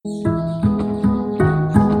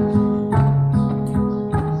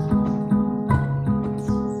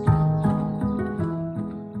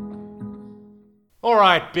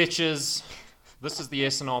right, bitches. This is the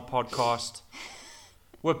SNR podcast.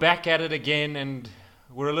 We're back at it again, and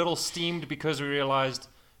we're a little steamed because we realized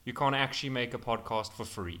you can't actually make a podcast for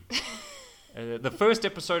free. The first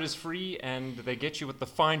episode is free, and they get you with the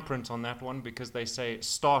fine print on that one because they say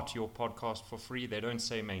start your podcast for free. They don't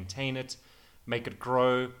say maintain it, make it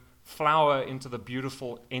grow, flower into the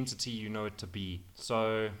beautiful entity you know it to be.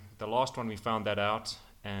 So the last one we found that out,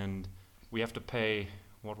 and we have to pay,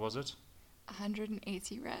 what was it?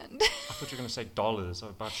 180 rand. I thought you were going to say dollars. I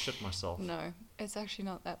was about to shit myself. No, it's actually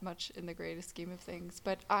not that much in the greater scheme of things.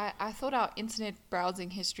 But I thought our internet browsing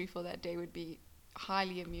history for that day would be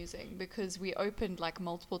highly amusing because we opened like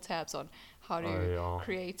multiple tabs on how to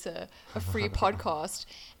create a free podcast,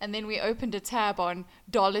 and then we opened a tab on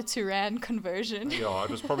dollar to rand conversion. Yeah, it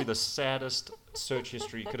was probably the saddest search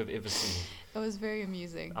history you could have ever seen. It was very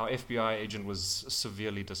amusing. Our FBI agent was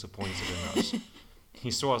severely disappointed in us. He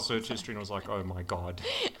saw our search history and was like, oh my god,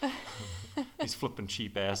 these flipping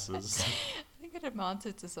cheap asses. I think it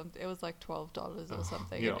amounted to something. It was like $12 or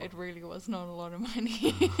something. Yeah. It really was not a lot of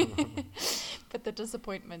money. But the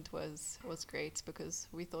disappointment was great because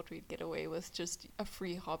we thought we'd get away with just a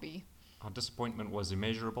free hobby. Our disappointment was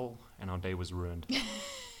immeasurable and our day was ruined.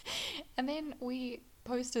 And then we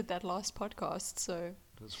posted that last podcast, so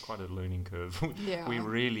It was quite a learning curve. Yeah.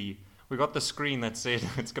 We got the screen that said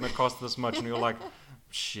it's going to cost this much, and we were like,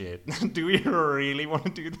 shit, do we really want to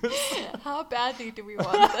do this? How badly do we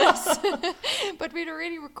want this? But we'd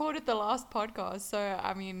already recorded the last podcast, so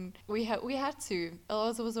I mean, we had to.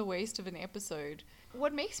 Otherwise, it was a waste of an episode.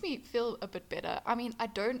 What makes me feel a bit better, I mean, I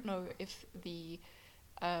don't know if the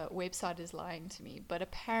website is lying to me, but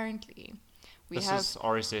apparently This is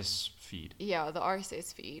RSS feed. Yeah, the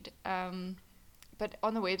RSS feed. But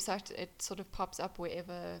on the website, it sort of pops up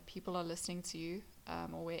wherever people are listening to you,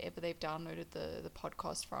 or wherever they've downloaded the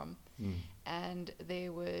podcast from. And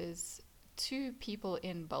there was 2 people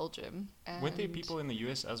in Belgium. And Weren't there people in the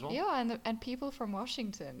US as well? Yeah, and people from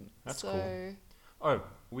Washington. That's cool. Oh,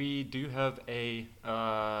 we do have a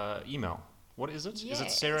email. What is it? Yes. Is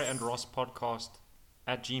it Sarah and Ross podcast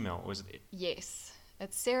at Gmail? Or is it? Yes.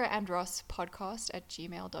 It's Sarah and Ross podcast at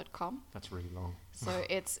gmail.com. That's really long. So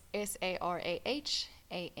it's SARAHANDROSS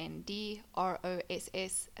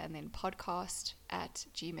and then podcast at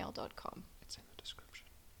gmail.com. It's in the description.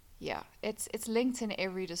 Yeah, it's linked in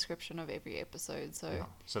every description of every episode. So Yeah.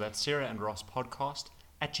 So that's Sarah and Ross podcast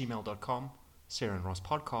at gmail.com. Sarah and Ross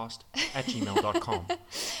podcast at gmail.com.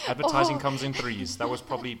 Advertising comes in 3s. That was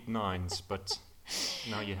probably 9s, but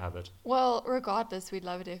now you have it. Well, regardless, we'd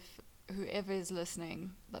love it if whoever is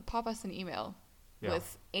listening, pop us an email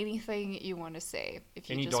with anything you want to say. If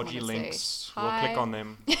you Any just dodgy wanna links, say we'll hi. click on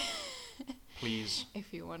them. Please.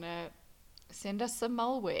 If you want to send us some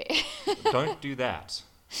malware. Don't do that.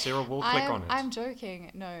 Sarah will click on it. I'm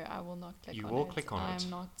joking. No, I will not click on it. You will click on it. I'm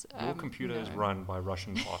not. Your computer is no. run by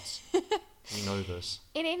Russian bots. We know this.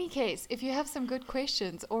 In any case, if you have some good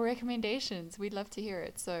questions or recommendations, we'd love to hear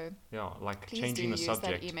it. So Yeah, like please changing do the use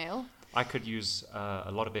subject. that email. I could use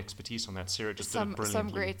a lot of expertise on that. Sarah just did it brilliantly. Some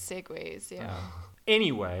great segues, yeah.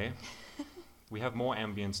 Anyway, we have more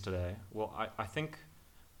ambience today. Well, I think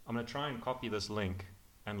I'm going to try and copy this link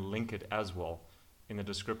and link it as well in the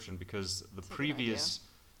description because the previous,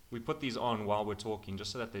 we put these on while we're talking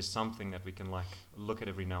just so that there's something that we can like look at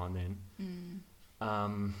every now and then.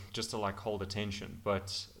 Just to like hold attention.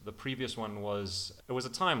 But the previous one it was a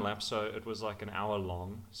time lapse, so it was like an hour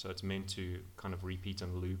long, so it's meant to kind of repeat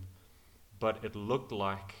and loop. But it looked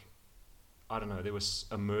like, I don't know, there was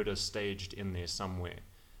a murder staged in there somewhere.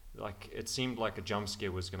 Like, it seemed like a jump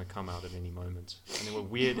scare was going to come out at any moment. And there were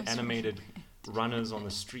weird animated runners on the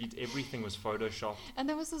street. Everything was photoshopped. And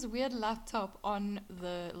there was this weird laptop on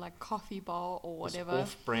the, like, coffee bar or whatever. This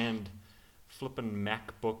off-brand flippin'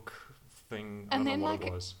 MacBook thing. And I don't then, know what like,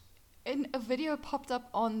 it was. And a video popped up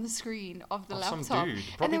on the screen of the laptop. Some dude.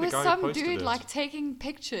 And Probably there was the guy some who posted dude it. like taking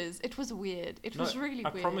pictures. It was weird. It was really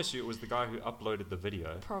weird. I promise you it was the guy who uploaded the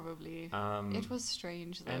video. Probably. It was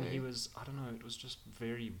strange though. And he was, I don't know, it was just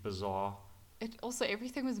very bizarre. It also,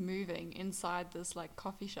 everything was moving inside this like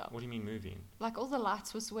coffee shop. What do you mean moving? Like all the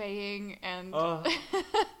lights were swaying and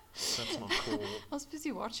That's not cool. I was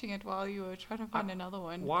busy watching it while you were trying to find another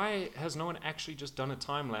one. Why has no one actually just done a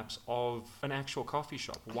time lapse of an actual coffee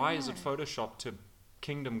shop? Why is it photoshopped to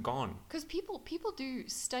Kingdom Gone? Because people do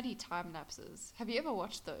study time lapses. Have you ever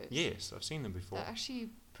watched those? Yes, I've seen them before. They're actually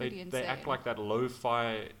pretty insane. They act like that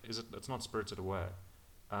lo-fi. It's not Spirited Away,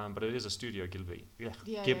 but it is a Studio Ghibli.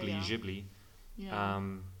 Ghibli. Yeah.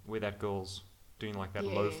 Where that girl's doing like that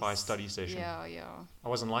lo-fi study session. Yeah. I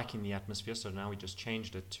wasn't liking the atmosphere, so now we just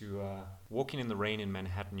changed it to Walking in the Rain in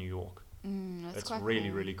Manhattan, New York. That's It's quite really,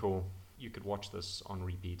 cool. really cool. You could watch this on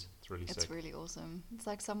repeat. It's really sick. It's really awesome. It's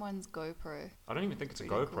like someone's GoPro. I don't even think it's a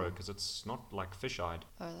Really GoPro cool. because it's not like fisheye.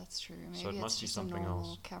 Oh, that's true. Maybe So it it's must be just something a normal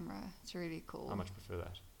else. camera. It's really cool. I much prefer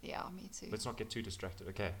that. Yeah, me too. Let's not get too distracted.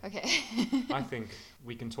 Okay. Okay. I think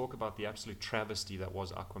we can talk about the absolute travesty that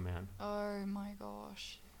was Aquaman. Oh my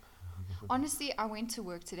gosh. Honestly, I went to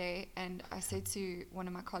work today and I said to one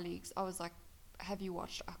of my colleagues, I was like, have you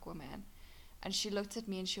watched Aquaman? And she looked at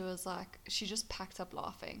me and she was like, she just packed up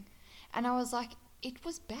laughing. And I was like, it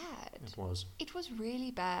was bad. It was. It was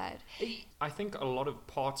really bad. I think a lot of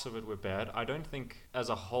parts of it were bad. I don't think as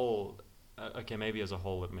a whole, okay, maybe as a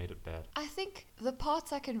whole it made it bad. I think the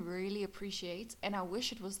parts I can really appreciate, and I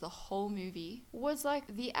wish it was the whole movie, was like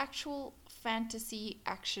the actual fantasy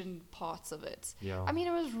action parts of it. Yeah. I mean,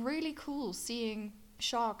 it was really cool seeing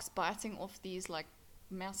sharks biting off these like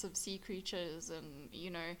massive sea creatures and,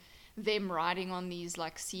 you know, them riding on these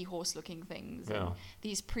like seahorse looking things Yeah. and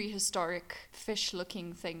these prehistoric fish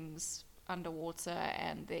looking things underwater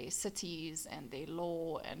and their cities and their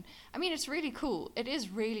lore. And I mean, it's really cool. It is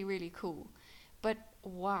really, really cool. But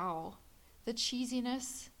wow, the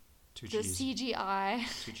cheesiness, Too the cheese.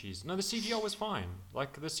 CGI. Too cheese. No, the CGI was fine.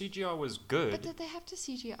 Like, the CGI was good. But did they have to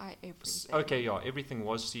CGI everything? Okay, yeah, everything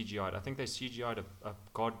was CGI'd. I think they CGI'd a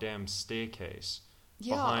goddamn staircase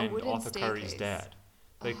Yeah, a behind wooden Arthur Curry's staircase. dad.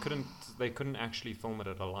 They couldn't actually film it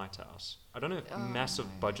at a lighthouse. I don't know if Oh, massive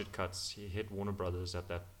no. budget cuts hit Warner Brothers at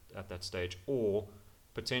that stage, or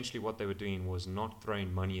potentially what they were doing was not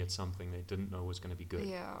throwing money at something they didn't know was going to be good.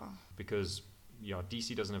 Yeah. Because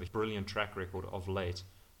DC doesn't have a brilliant track record of late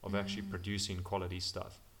of actually producing quality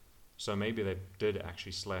stuff. So maybe they did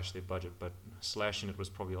actually slash their budget, but slashing it was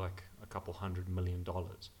probably like a couple $100 million.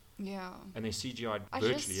 Yeah. And they CGI'd I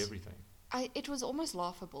virtually just- everything. It was almost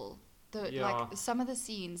laughable. Yeah. Like some of the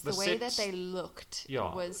scenes, The the way that sets- they looked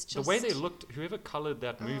Yeah, was just the way they looked, whoever colored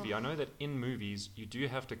that movie, Oh. I know that in movies you do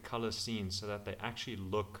have to color scenes so that they actually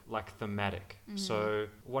look like thematic. So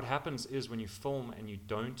what happens is when you film and you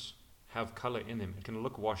don't have color in them, it can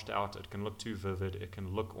look washed out, it can look too vivid, it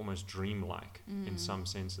can look almost dreamlike in some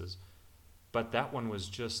senses. But that one was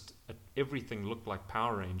just, everything looked like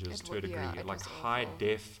Power Rangers It to a wa- degree, yeah, it like was high awful.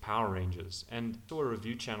 def Power Rangers. And I saw a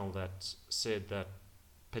review channel that said that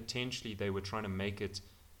potentially they were trying to make it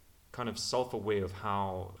kind of self-aware of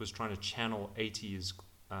how it was trying to channel 80s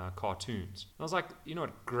cartoons. And I was like, you know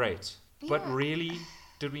what, great. But Yeah. really,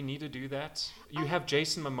 did we need to do that? You have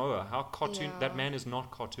Jason Momoa. How cartoon? Yeah. That man is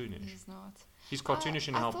not cartoonish. He's not. He's cartoonish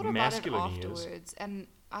in I how thought about masculine it he is. afterwards, and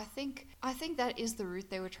I think that is the route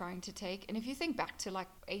they were trying to take. And if you think back to like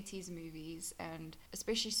 80s movies and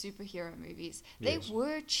especially superhero movies, they Yes.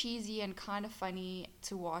 were cheesy and kind of funny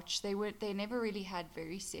to watch. They never really had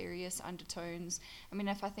very serious undertones. I mean,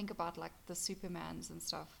 if I think about like the Supermans and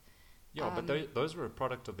stuff. Yeah, but those were a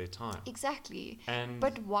product of their time. Exactly. And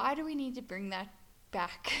But why do we need to bring that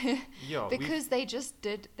back? yeah, Because they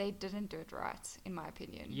didn't do it right, in my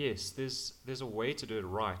opinion. yes, there's a way to do it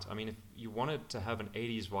right. I mean, if you wanted to have an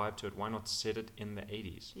 80s vibe to it, why not set it in the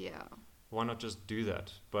 80s? Yeah. Why not just do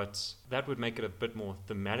that? But that would make it a bit more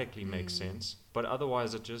thematically make sense. But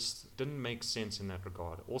otherwise, it just didn't make sense in that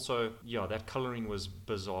regard. Also, yeah, that coloring was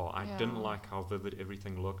bizarre. I didn't Yeah. like how vivid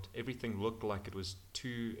everything looked. Everything looked like it was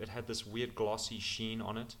too... It had this weird glossy sheen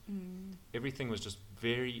on it. Everything was just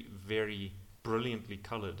very, very brilliantly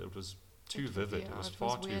colored. It was too vivid. Yeah, It was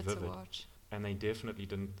far too weird vivid. to watch. And they definitely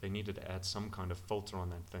didn't... They needed to add some kind of filter on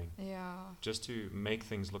that thing. Yeah. Just to make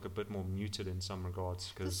things look a bit more muted in some regards.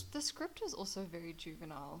 Because The script was also very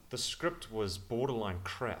juvenile. the script was borderline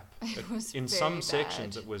crap. It was in very some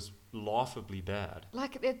sections, bad. it was laughably bad.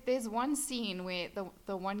 Like there's one scene where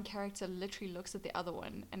the one character literally looks at the other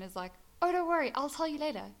one and is like, "Oh, don't worry, I'll tell you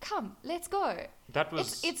later. Come, let's go." That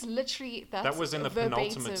was It's literally that was in the verbatim.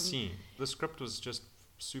 penultimate scene. The script was just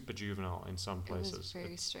super juvenile in some It was places.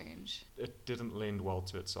 very strange. It didn't lend well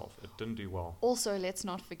to itself. It didn't do well. Also, let's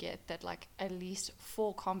not forget that like at least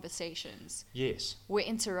 4 conversations Yes, were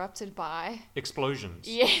interrupted by explosions.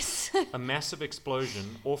 yes. A massive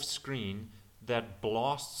explosion off screen that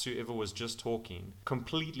blasts whoever was just talking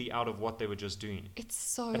completely out of what they were just doing. It's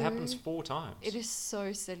so It happens 4 times. It is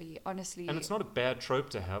so silly, honestly. And it's not a bad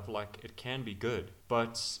trope to have, like, it can be good.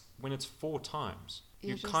 But when it's 4 times, you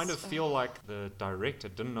You're kind of just, feel like the director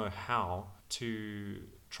didn't know how to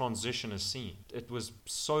transition a scene. It was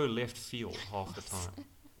so left field half the time.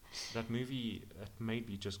 That movie, it made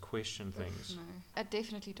me just question things. No, I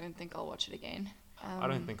definitely don't think I'll watch it again. I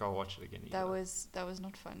don't think I'll watch it again either. That was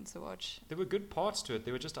not fun to watch. There were good parts to it.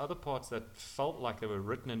 There were just other parts that felt like they were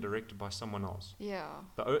written and directed by someone else. Yeah.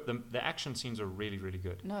 The action scenes were really, really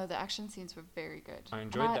good. No, the action scenes were very good. I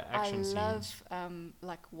enjoyed the action scenes. I love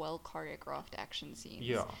like well choreographed action scenes.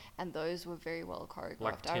 Yeah. And those were very well choreographed.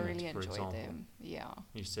 Like Tenet, I really enjoyed for example. them. Yeah.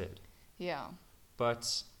 You said. Yeah.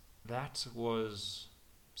 But that was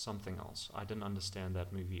something else. I didn't understand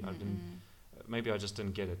that movie. Maybe I just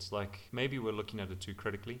didn't get it. Like, maybe we're looking at it too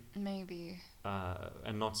critically. Maybe.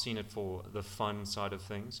 And not seeing it for the fun side of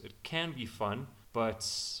things. It can be fun, but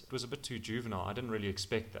it was a bit too juvenile. I didn't really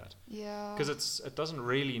expect that. Yeah. Because it doesn't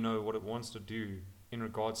really know what it wants to do in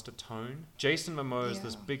regards to tone. Jason Momoa is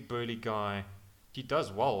this big burly guy. He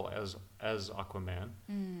does well as Aquaman,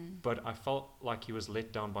 but I felt like he was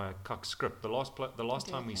let down by a cuck script. The last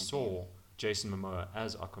time we saw Jason Momoa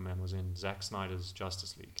as Aquaman was in Zack Snyder's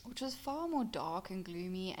Justice League, which was far more dark and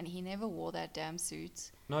gloomy, and he never wore that damn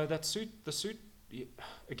suit. No, the suit,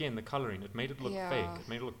 again, the coloring, it made it look fake. It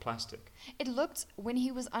made it look plastic. It looked, when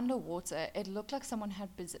he was underwater, it looked like someone had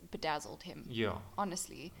bedazzled him. Yeah.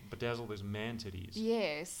 Honestly. Bedazzled his man titties.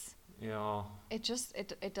 Yes. Yeah. It just,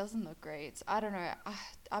 it doesn't look great. I don't know.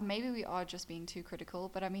 Maybe we are just being too critical,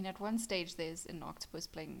 but I mean, at one stage there's an octopus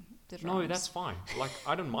playing the drums. No, that's fine. Like,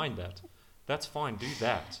 I don't mind that. That's fine. Do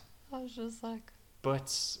that. I was just like...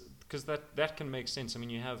 But, because that can make sense. I mean,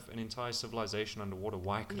 you have an entire civilization underwater.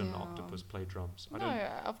 Why couldn't an octopus play drums?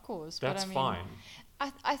 Of course. That's fine.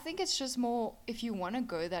 I think it's just more, if you want to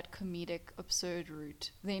go that comedic absurd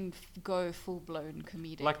route, then go full-blown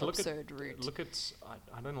comedic absurd route. Look at,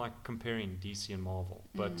 I don't like comparing DC and Marvel,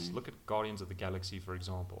 but look at Guardians of the Galaxy, for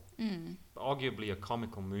example. Arguably a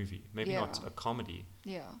comical movie. Maybe not a comedy,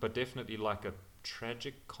 but definitely like a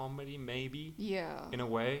tragic comedy, maybe, in a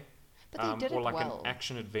way. But they did or it like well. An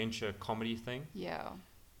action-adventure comedy thing. Yeah.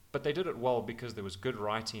 But they did it well because there was good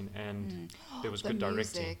writing and there was good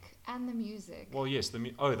directing. And the music. Well, yes, the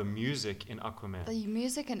music in Aquaman. The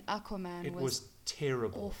music in Aquaman was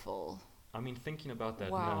terrible. Awful. I mean, thinking about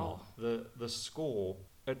that now, the score,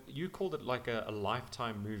 you called it like a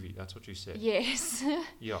Lifetime movie. That's what you said. Yes.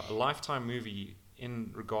 Yeah, a Lifetime movie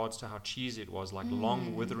in regards to how cheesy it was, like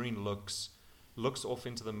long withering looks off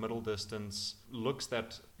into the middle distance, looks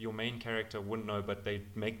that your main character wouldn't know, but they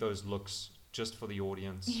make those looks just for the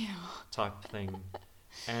audience type thing.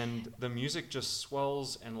 And the music just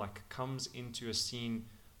swells and like comes into a scene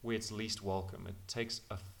where it's least welcome. It takes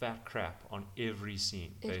a fat crap on every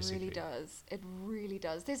scene, basically. It really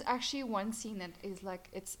does. There's actually one scene that is like,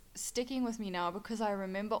 it's sticking with me now because I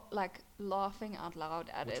remember like laughing out loud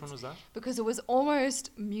at it. Which one was that? Because it was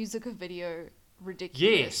almost music video ridiculous.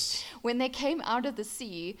 Yes. When they came out of the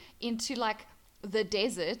sea into like the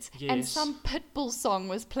desert and some Pitbull song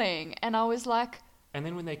was playing and I was like, and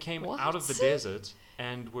then when they came out of the desert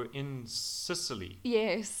and were in Sicily,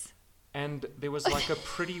 and there was like a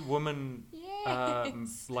pretty woman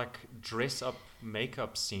like dress up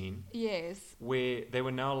makeup scene where they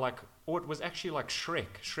were now like, or it was actually like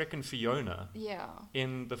Shrek and Fiona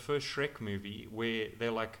in the first Shrek movie where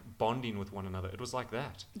they're like bonding with one another. It was like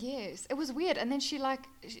that. Yes, it was weird. And then she like,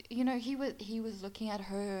 you know, he was looking at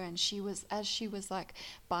her and she was like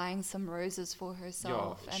buying some roses for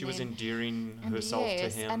herself. Yeah, she was endearing herself to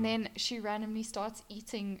him. And then she randomly starts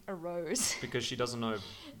eating a rose. Because she doesn't know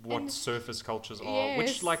what surface cultures are,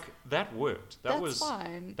 which like, that worked. That's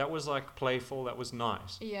fine. That was like playful, that was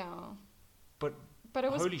nice. Yeah. But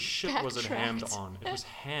it was holy shit, was it hammed on. It was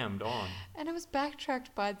hammed on. And it was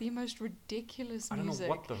backtracked by the most ridiculous music. I don't know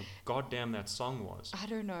what the goddamn that song was. I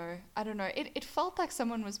don't know. It felt like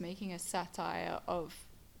someone was making a satire of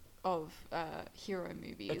hero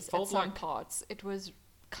movies at some parts. It was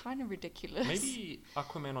kind of ridiculous. Maybe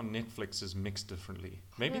Aquaman on Netflix is mixed differently.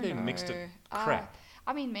 Maybe they mixed it crap.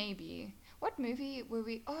 I mean, maybe. What movie were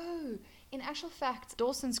we... Oh, in actual fact,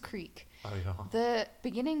 Dawson's Creek. Oh, yeah. The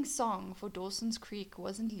beginning song for Dawson's Creek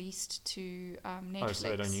wasn't leased to Netflix. Oh, so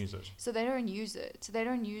they don't use it. So they don't use it. So they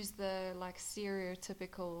don't use the, like,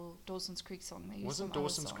 stereotypical Dawson's Creek song. They use Wasn't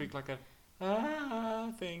Dawson's Creek like a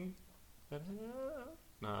thing? No,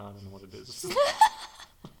 I don't know what it is.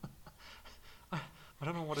 I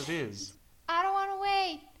don't know what it is. I don't want to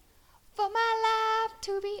wait for my life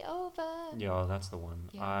to be over. Yeah, that's the one.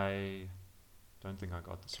 Yeah. I don't think I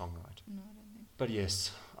got the song right. No, I don't think. But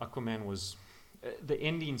yes, Aquaman was... the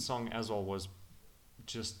ending song as well was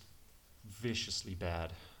just viciously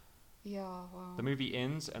bad. Yeah, wow. The movie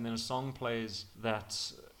ends and then a song plays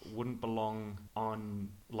that wouldn't belong on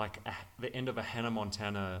like the end of a Hannah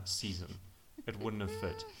Montana season. It wouldn't have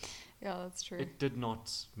fit. Yeah, that's true. It did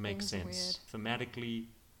not make sense. Weird. Thematically,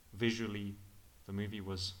 visually, the movie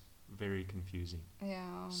was very confusing.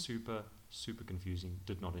 Yeah. Super, super confusing.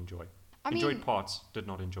 Did not enjoy. I Enjoyed mean, parts, did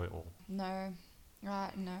not enjoy all. no.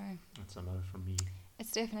 Right, no. That's a no from me.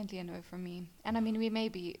 It's definitely a no from me. And I mean, we may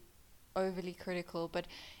be overly critical, but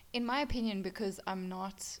in my opinion, because I'm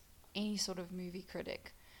not any sort of movie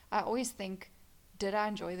critic, I always think, did I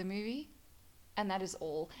enjoy the movie? And that is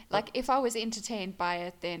all. Like, if I was entertained by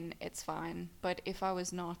it, then it's fine. But if I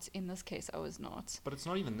was not, in this case, I was not. But it's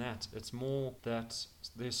not even that. It's more that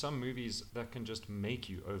there's some movies that can just make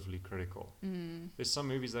you overly critical. There's some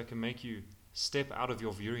movies that can make you step out of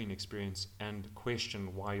your viewing experience and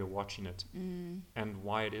question why you're watching it and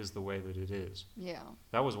why it is the way that it is. Yeah.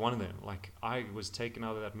 That was one of them. Like, I was taken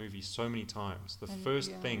out of that movie so many times. The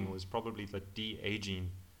first thing was probably the de-aging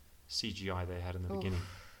CGI they had in the beginning.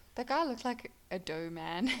 The guy looked like a dough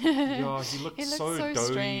man. Yeah, he looked so doughy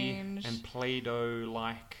strange. and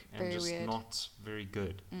Play-Doh-like and Very just weird. not very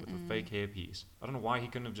good with the fake hairpiece. I don't know why he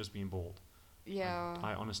couldn't have just been bald. Yeah.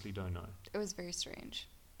 I honestly don't know. It was very strange.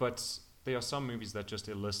 But there are some movies that just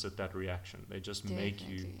elicit that reaction. They just make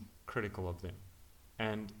you Definitely. critical of them.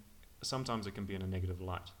 And sometimes it can be in a negative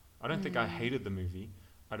light. I don't think I hated the movie.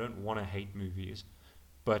 I don't want to hate movies.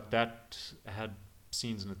 But that had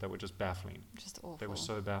scenes in it that were just baffling. Just awful. They were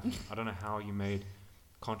so baffling. I don't know how you made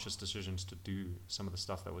conscious decisions to do some of the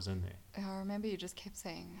stuff that was in there. I remember you just kept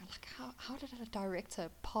saying, like, how did a director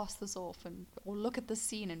pass this off or look at this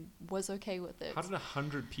scene and was okay with it? How did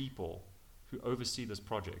 100 people who oversee this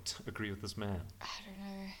project agree with this man? I don't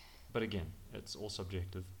know. But again, it's all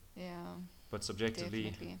subjective. Yeah. But subjectively,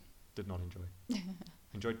 Definitely. did not enjoy.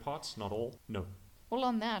 Enjoyed parts, not all. No. Well,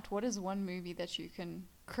 on that, what is one movie that you can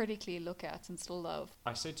critically look at and still love?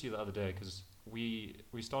 I said to you the other day, because we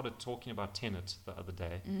started talking about Tenet the other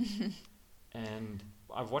day, and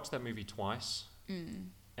I've watched that movie twice,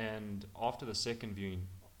 and after the second viewing,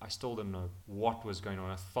 I still didn't know what was going on.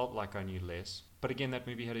 I felt like I knew less. But again, that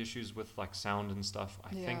movie had issues with like sound and stuff.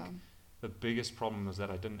 I think the biggest problem was that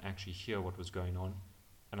I didn't actually hear what was going on,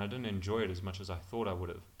 and I didn't enjoy it as much as I thought I would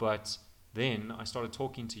have. But then I started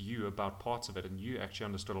talking to you about parts of it, and you actually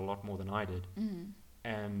understood a lot more than I did.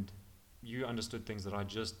 And you understood things that I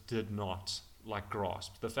just did not like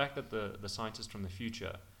grasp. The fact that the scientist from the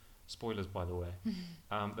future, spoilers by the way,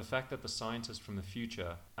 the fact that the scientist from the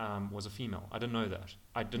future was a female, I didn't know that.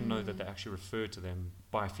 I didn't know that they actually referred to them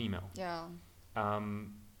by female. Yeah.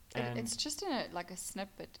 And It's just in a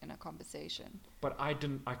snippet in a conversation. But I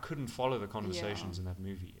couldn't follow the conversations in that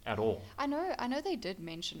movie at all. I know they did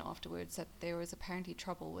mention afterwards that there was apparently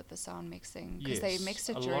trouble with the sound mixing because they mixed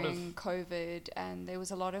it during COVID and there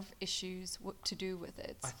was a lot of issues to do with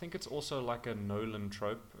it. I think it's also like a Nolan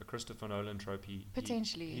trope, a Christopher Nolan trope.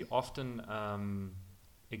 Potentially. He often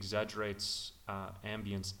exaggerates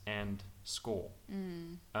ambience and score.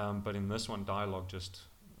 But in this one, dialogue just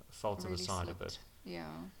fell to Really the side slipped. of it. Yeah.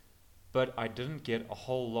 But I didn't get a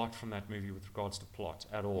whole lot from that movie with regards to plot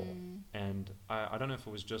at all. And I don't know if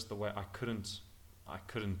it was just the way I couldn't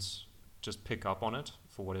just pick up on it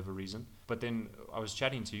for whatever reason. But then I was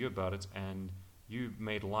chatting to you about it and you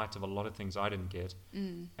made light of a lot of things I didn't get.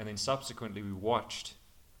 And then subsequently we watched,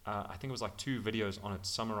 I think it was like 2 videos on it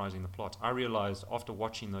summarizing the plot. I realized after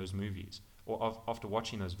watching those movies or after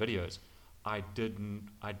watching those videos, I did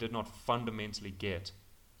not fundamentally get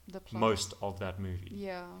The plot. most of that movie.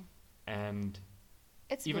 Yeah. And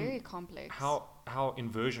It's even very complex. how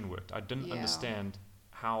inversion worked. I didn't understand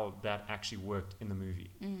how that actually worked in the movie.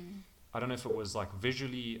 I don't know if it was like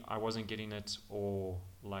visually I wasn't getting it or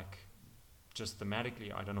like just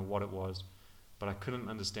thematically, I don't know what it was, but I couldn't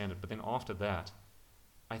understand it. But then after that,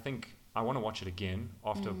 I think I want to watch it again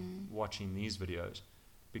after watching these videos,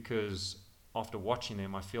 because after watching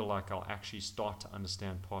them, I feel like I'll actually start to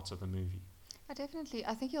understand parts of the movie. I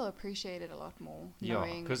think you'll appreciate it a lot more, Yeah,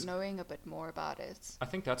 knowing a bit more about it. I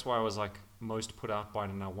think that's why I was like most put out by it,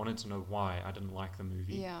 and I wanted to know why I didn't like the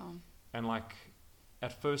movie. Yeah. And like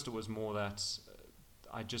at first it was more that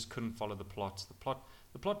I just couldn't follow the plot.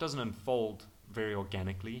 The plot doesn't unfold very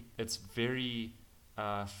organically. It's very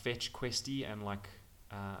fetch questy and like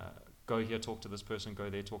go here, talk to this person, go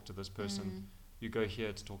there, talk to this person. You go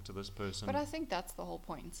here to talk to this person. But I think that's the whole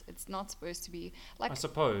point. It's not supposed to be like. I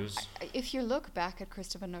suppose. If you look back at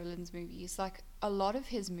Christopher Nolan's movies, like a lot of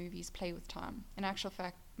his movies play with time. In actual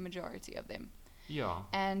fact, majority of them. Yeah.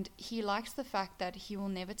 And he likes the fact that he will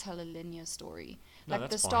never tell a linear story. No, like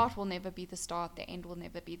the start will never be the start, the end will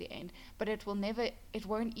never be the end. But it won't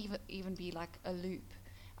even be like a loop.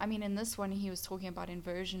 I mean, in this one, he was talking about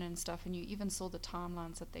inversion and stuff, and you even saw the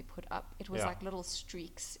timelines that they put up. It was like little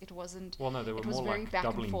streaks. It wasn't. Well, no, they were it was more very like back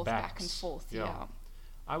doubling and forth, backs. back and forth. Yeah.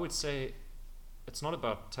 I would say it's not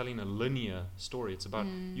about telling a linear story. It's about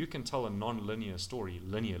you can tell a non-linear story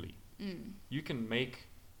linearly. You can make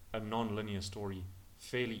a non-linear story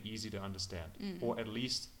fairly easy to understand, or at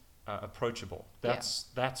least approachable.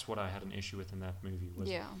 That's what I had an issue with in that movie. Was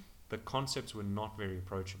the concepts were not very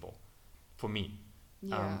approachable for me.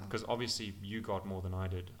 Because obviously you got more than I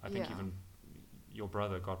did. I think even your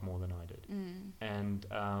brother got more than I did. And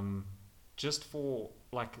just for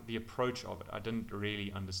like the approach of it, I didn't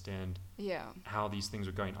really understand how these things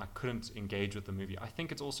were going. I couldn't engage with the movie. I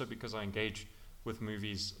think it's also because I engage with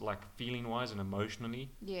movies like feeling wise and emotionally.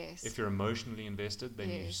 Yes. If you're emotionally invested, then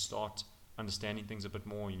you start understanding things a bit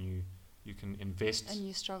more, and you can invest. And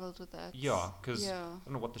you struggled with that. Yeah, because I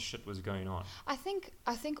don't know what the shit was going on. I think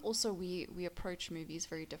also we approach movies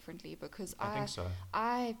very differently, because I think so.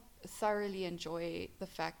 I thoroughly enjoy the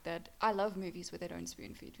fact that I love movies where they don't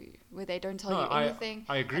spoon feed you, where they don't tell you anything.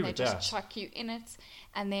 I agree and with they that. just chuck you in it.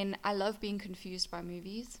 And then I love being confused by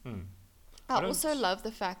movies. I also love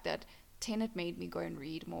the fact that Tenet made me go and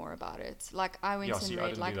read more about it. Like I went and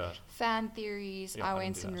read like fan theories. I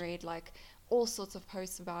went and read like all sorts of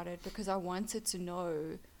posts about it, because I wanted to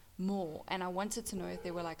know more, and I wanted to know if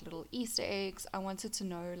there were like little Easter eggs. I wanted to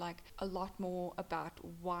know like a lot more about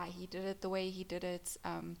why he did it the way he did it,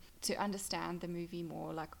 to understand the movie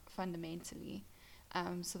more like fundamentally,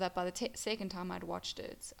 so that by the second time I'd watched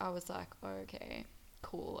it, I was like, oh, okay,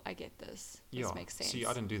 cool, I get this. This makes sense. See,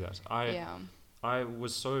 I didn't do that. I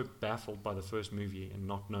was so baffled by the first movie and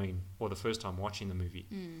not knowing, or the first time watching the movie,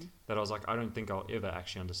 that I was like, I don't think I'll ever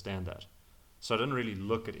actually understand that. So I didn't really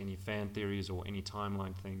look at any fan theories or any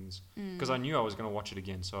timeline things, because I knew I was going to watch it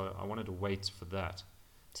again, so I wanted to wait for that.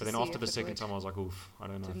 But then after the second time, I was like, oof, I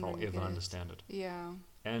don't know if I'll ever understand it. Yeah.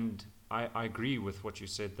 And I agree with what you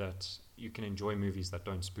said, that you can enjoy movies that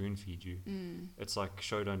don't spoon feed you. It's like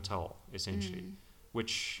show, don't tell, essentially,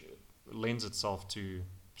 which lends itself to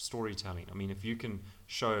storytelling. I mean, if you can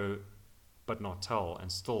show but not tell,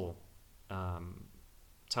 and still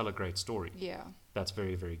tell a great story, that's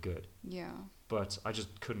very, very good. But I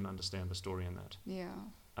just couldn't understand the story in that.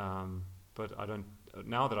 But I don't,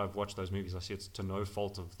 now that I've watched those movies, I see it's to no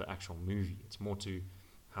fault of the actual movie. It's more to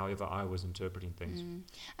however I was interpreting things.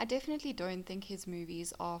 I definitely don't think his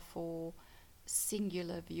movies are for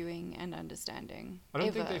singular viewing and understanding. I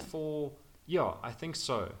don't think they're for, I think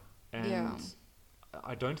so. And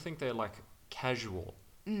I don't think they're like casual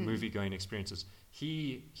movie-going experiences.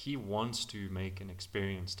 He wants to make an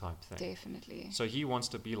experience type thing. Definitely. So he wants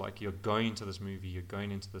to be like, you're going to this movie, you're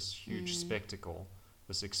going into this huge spectacle,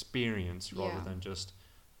 this experience, rather than just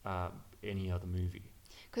any other movie.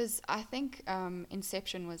 Because I think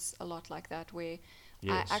Inception was a lot like that, where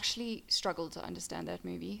I actually struggled to understand that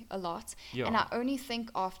movie a lot. And I only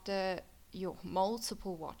think after your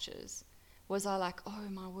multiple watches was I like, oh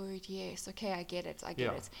my word, yes, okay, I get it.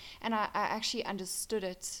 And I actually understood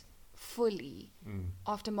it fully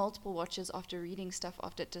after multiple watches, after reading stuff,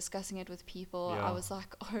 after discussing it with people. I was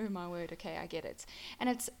like, oh my word, okay, I get it. And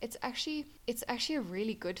it's actually a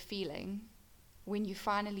really good feeling when you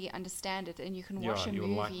finally understand it, and you can watch a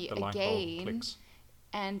movie again,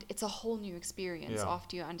 and it's a whole new experience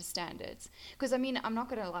after you understand it. Because I mean, I'm not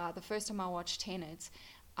gonna lie, the first time I watched Tenet,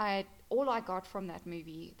 all I got from that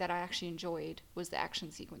movie that I actually enjoyed was the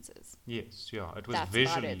action sequences. Yes, it was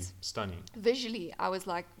visually stunning. Visually, I was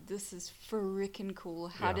like, this is freaking cool.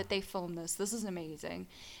 How did they film this? This is amazing.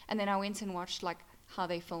 And then I went and watched like how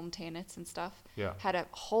they filmed Tenet and stuff. Had a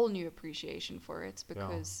whole new appreciation for it,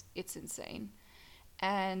 because it's insane.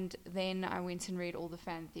 And then I went and read all the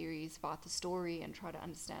fan theories about the story and tried to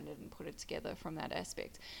understand it and put it together from that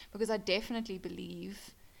aspect. Because I definitely believe,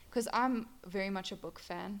 because I'm very much a book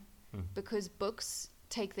fan, because books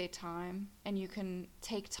take their time, and you can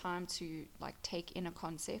take time to like take in a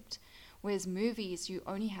concept, whereas movies, you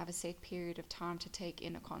only have a set period of time to take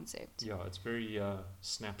in a concept. It's very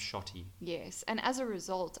snapshotty. Yes, and as a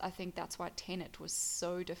result, I think that's why Tenet was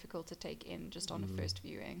so difficult to take in just on a first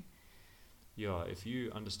viewing. If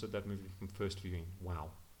you understood that movie from first viewing,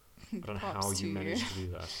 wow. I don't know how you managed to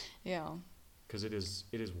do that. Because it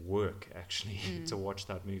is work, actually, to watch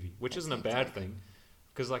that movie, which isn't a bad thing.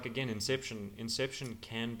 Because, like, again, Inception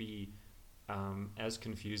can be as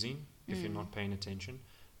confusing if you're not paying attention.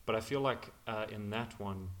 But I feel like in that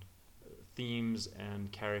one, themes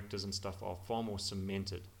and characters and stuff are far more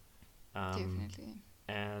cemented. Definitely.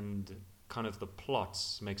 And kind of the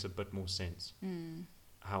plots makes a bit more sense.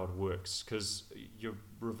 How it works, because you're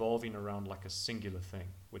revolving around like a singular thing,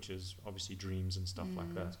 which is obviously dreams and stuff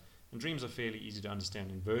like that. And dreams are fairly easy to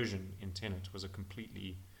understand. Inversion in Tenet was a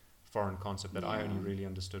completely foreign concept that I only really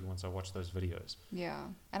understood once I watched those videos.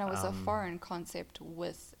 And it was a foreign concept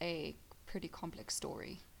with a pretty complex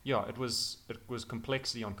story. Yeah, it was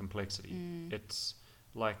complexity on complexity. It's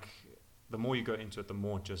like the more you go into it, the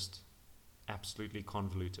more just absolutely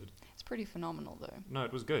convoluted. It's pretty phenomenal though. No,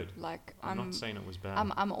 it was good. Like I'm not saying it was bad.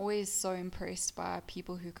 I'm always so impressed by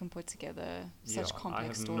people who can put together such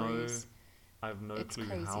complex stories. I have no clue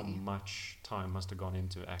crazy. how much time must have gone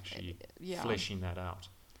into actually fleshing that out,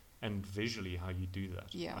 and visually how you do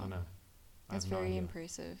that. Yeah. I don't know. It's very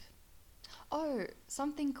impressive. Oh,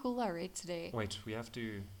 something cool I read today. Wait, we have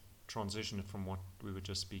to transition it from what we were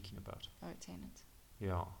just speaking about. Oh, Tenet.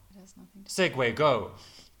 Yeah. It has nothing to Segue, go!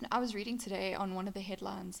 I was reading today on one of the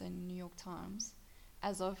headlines in New York Times,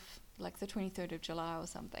 as of like the 23rd of July or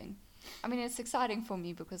something. I mean, it's exciting for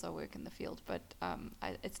me because I work in the field, but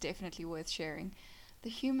it's definitely worth sharing. The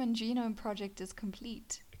Human Genome Project is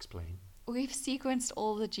complete. Explain. We've sequenced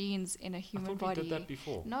all the genes in a human body. I thought we did that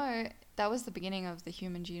before. No, that was the beginning of the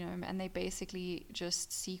human genome, and they basically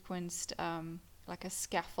just sequenced like a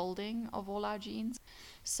scaffolding of all our genes.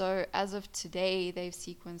 So as of today, they've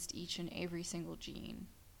sequenced each and every single gene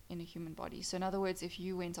in a human body. So in other words, if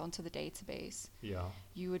you went onto the database,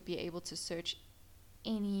 you would be able to search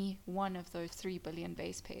any one of those 3 billion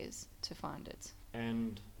base pairs to find it.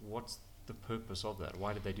 And what's the purpose of that?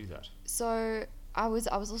 Why did they do that? So I was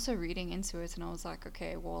also reading into it, and I was like,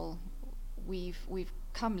 okay, well, we've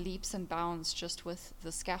come leaps and bounds just with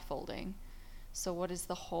the scaffolding. So what is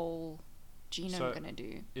the whole genome going to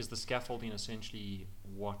do? Is the scaffolding essentially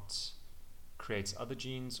what creates other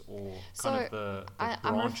genes, or kind of the branches?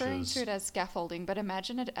 I'm referring to it as scaffolding, but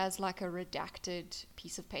imagine it as like a redacted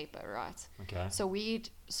piece of paper, right? Okay. So we'd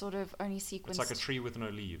sort of only sequenced... It's like a tree with no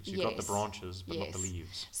leaves. You've got the branches, but not the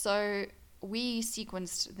leaves. So we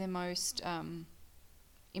sequenced the most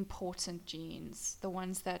important genes, the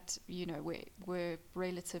ones that, you know, were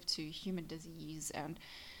relative to human disease and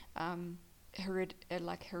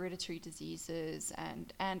like hereditary diseases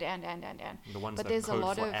and the ones but that there's code a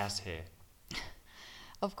lot for of ass hair.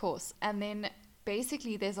 Of course. And then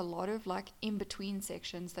basically there's a lot of like in between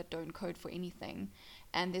sections that don't code for anything,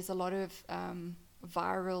 and there's a lot of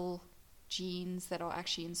viral genes that are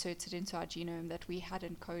actually inserted into our genome that we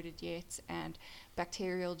hadn't coded yet, and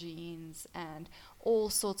bacterial genes and all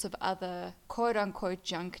sorts of other quote-unquote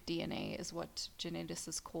junk DNA is what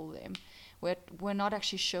geneticists call them. We're not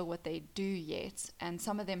actually sure what they do yet, and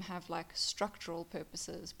some of them have like structural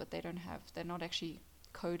purposes, but they're not actually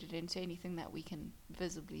coded into anything that we can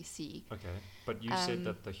visibly see. Okay, but you said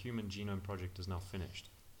that the Human Genome Project is now finished.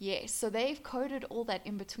 Yes, so they've coded all that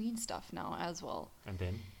in-between stuff now as well. And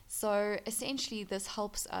then? So essentially this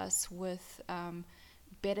helps us with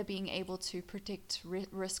better being able to predict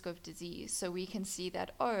risk of disease. So we can see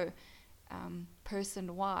that,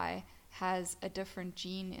 person Y has a different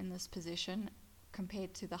gene in this position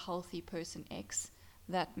compared to the healthy person X.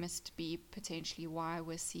 That must be potentially why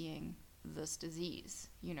we're seeing this disease,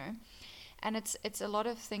 you know. And it's a lot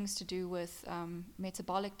of things to do with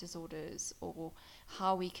metabolic disorders, or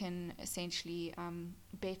how we can essentially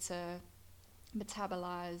better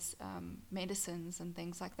metabolize medicines and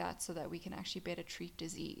things like that, so that we can actually better treat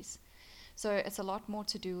disease. So it's a lot more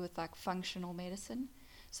to do with like functional medicine,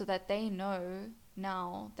 so that they know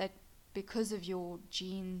now that because of your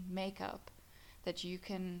gene makeup that you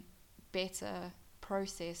can better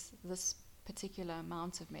process this particular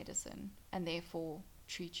amount of medicine and therefore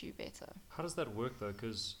treat you better. How does that work though?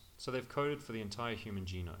 Because so they've coded for the entire human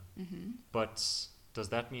genome, but does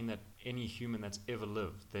that mean that any human that's ever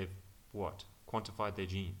lived, they've quantified their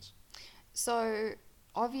genes? So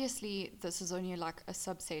obviously this is only like a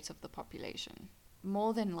subset of the population.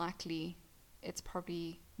 More than likely it's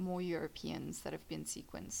probably more Europeans that have been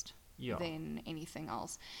sequenced than anything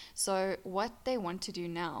else. So what they want to do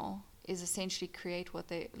now is essentially create what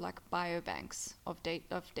they like biobanks of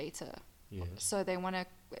data. Yes. So they want to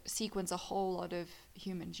sequence a whole lot of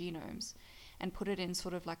human genomes and put it in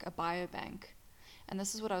sort of like a biobank. And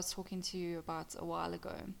this is what I was talking to you about a while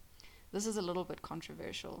ago. This is a little bit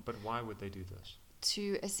controversial. But why would they do this?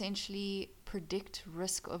 To essentially predict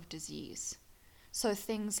risk of disease. So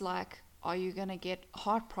things like, are you going to get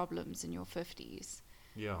heart problems in your 50s?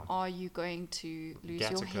 Yeah. Are you going to lose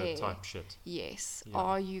your hair? Type shit. Yes. Yeah.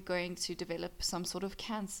 Are you going to develop some sort of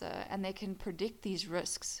cancer? And they can predict these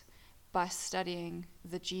risks by studying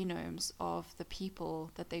the genomes of the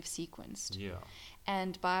people that they've sequenced. Yeah.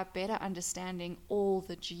 And by better understanding all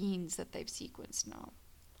the genes that they've sequenced now.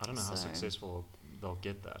 I don't know how successful they'll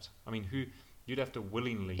get that. I mean, you'd have to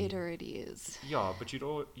willingly... It already is. Yeah, but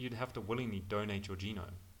you'd have to willingly donate your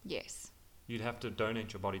genome. Yes. You'd have to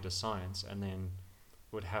donate your body to science, and then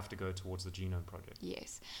would have to go towards the genome project.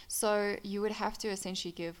 Yes. So you would have to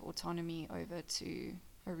essentially give autonomy over to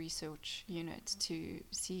a research unit to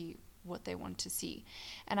see what they want to see.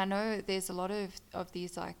 And I know there's a lot of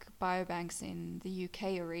these like biobanks in the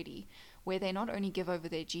UK already where they not only give over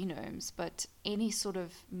their genomes, but any sort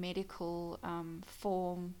of medical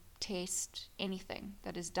form, test, anything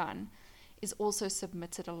that is done is also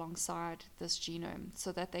submitted alongside this genome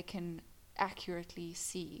so that they can accurately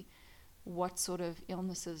see what sort of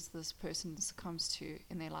illnesses this person succumbs to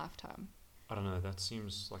in their lifetime. I don't know, that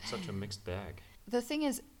seems like such a mixed bag. The thing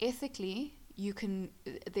is, ethically,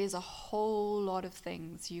 there's a whole lot of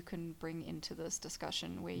things you can bring into this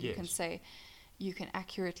discussion where you can say you can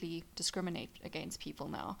accurately discriminate against people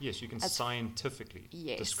now. Yes, you can scientifically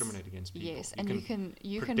discriminate against people. Yes, and you can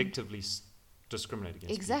predictively discriminate against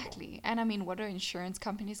people. Exactly. And I mean, what are insurance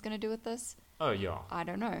companies going to do with this? Oh, yeah. I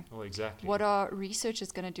don't know. Well, exactly. What are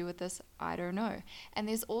researchers going to do with this? I don't know. And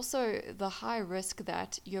there's also the high risk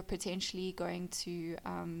that you're potentially going to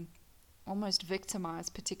almost victimize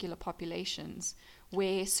particular populations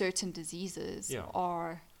where certain diseases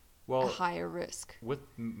are a higher risk. With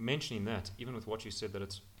mentioning that, even with what you said that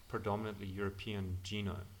it's predominantly European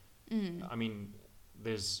genome, I mean,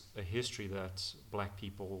 there's a history that black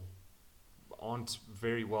people aren't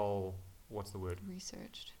very well, what's the word?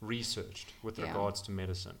 Researched with regards to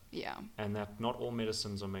medicine. Yeah. And that not all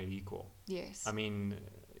medicines are made equal. Yes. I mean,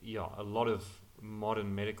 a lot of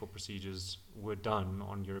modern medical procedures were done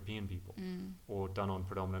on European people or done on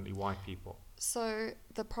predominantly white people. So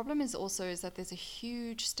the problem is that there's a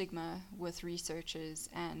huge stigma with researchers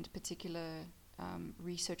and particular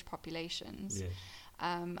research populations. Yes.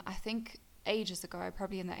 I think ages ago,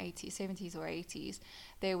 probably in the 70s or 80s,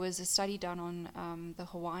 there was a study done on the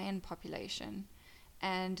Hawaiian population,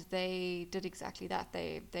 and they did exactly that.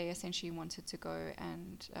 They essentially wanted to go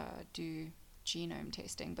and do genome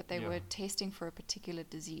testing, but they were testing for a particular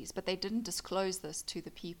disease, but they didn't disclose this to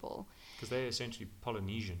the people. Because they're essentially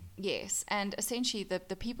Polynesian. Yes, and essentially the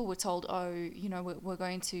people were told, we're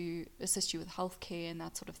going to assist you with healthcare and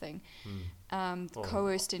that sort of thing,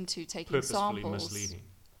 coerced into taking samples. Purposefully misleading.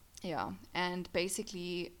 Yeah, and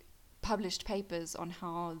basically published papers on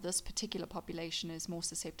how this particular population is more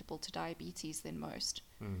susceptible to diabetes than most.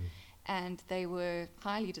 And they were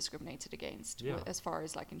highly discriminated against as far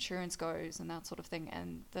as like insurance goes and that sort of thing.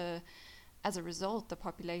 And as a result, the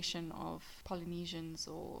population of Polynesians,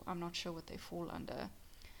 or I'm not sure what they fall under.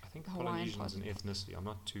 I think Polynesians an ethnicity, I'm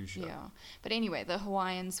not too sure. Yeah, but anyway, the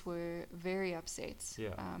Hawaiians were very upset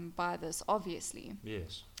by this, obviously.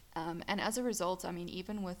 Yes. And as a result, I mean,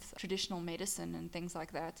 even with traditional medicine and things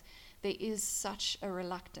like that, there is such a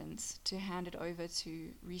reluctance to hand it over to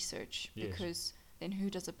research because then who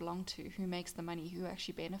does it belong to? Who makes the money? Who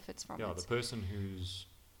actually benefits from it? Yeah, the person who's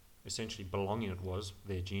essentially belonging it was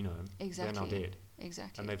their genome. Exactly. They're now dead.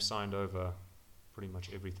 Exactly. And they've signed over pretty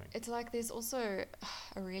much everything. It's like there's also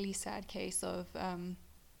a really sad case of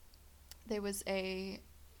there was a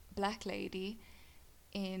black lady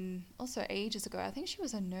also ages ago, I think she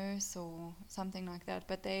was a nurse or something like that,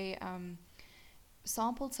 but they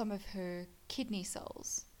sampled some of her kidney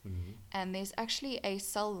cells. And there's actually a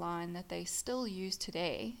cell line that they still use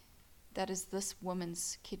today that is this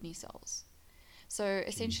woman's kidney cells. So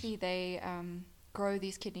essentially they grow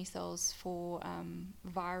these kidney cells for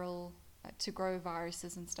to grow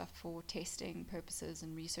viruses and stuff for testing purposes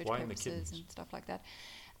and research purposes and stuff like that.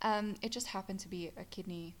 It just happened to be a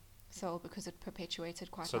kidney cell because it perpetuated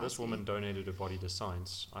quite nicely. So this woman donated her body to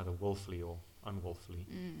science, either willfully or unwillfully.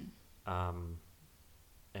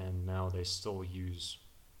 And now they still use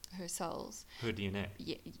her cells, her DNA.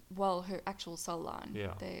 Yeah, well, her actual cell line.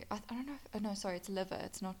 Yeah. I don't know. Sorry, it's liver.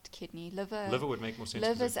 It's not kidney. Liver would make more sense.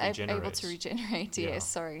 Liver's able to regenerate. Yes,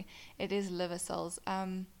 sorry, it is liver cells.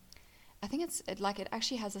 I think it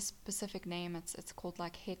actually has a specific name. It's called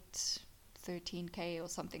like HET 13K or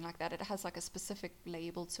something like that. It has like a specific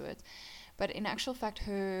label to it, but in actual fact,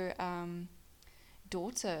 her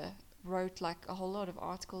daughter wrote like a whole lot of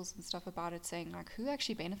articles and stuff about it, saying like who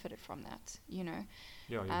actually benefited from that, you know.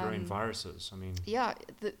 Yeah, you're growing viruses. I mean. Yeah,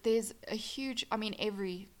 there's a huge. I mean,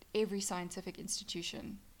 every scientific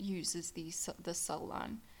institution uses this cell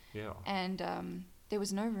line. Yeah. And there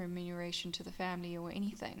was no remuneration to the family or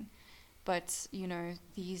anything, but you know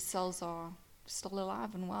these cells are still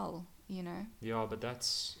alive and well. You know. Yeah, but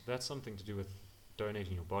that's something to do with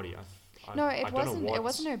donating your body. It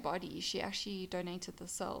wasn't her body. She actually donated the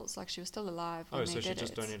cells. Like she was still alive when they did it. Oh, so she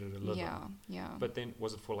just donated a liver. Yeah. But then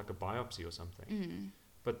was it for like a biopsy or something?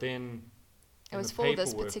 But then it was for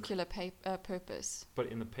this particular purpose. But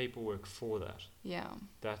in the paperwork for that,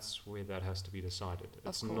 that's where that has to be decided.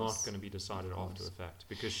 It's not going to be decided after the fact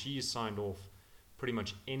because she signed off pretty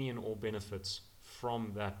much any and all benefits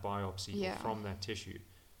from that biopsy or from that tissue.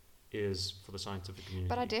 is for the scientific community.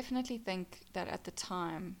 But I definitely think that at the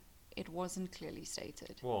time, it wasn't clearly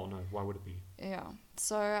stated. Well, no, why would it be? Yeah.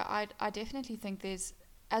 So I definitely think there's,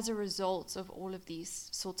 as a result of all of these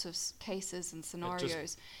sorts of cases and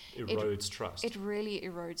scenarios, it erodes trust. It really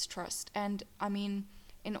erodes trust. And I mean,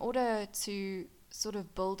 in order to sort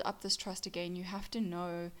of build up this trust again, you have to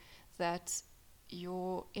know that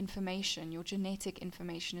your information, your genetic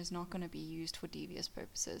information, is not going to be used for devious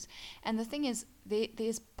purposes. And the thing is,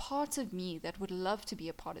 there's parts of me that would love to be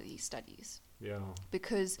a part of these studies. Yeah.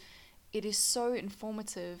 Because it is so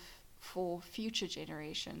informative for future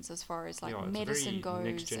generations as far as like medicine goes.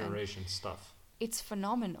 Next generation stuff. It's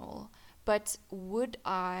phenomenal. But would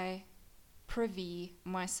I privy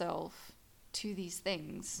myself to these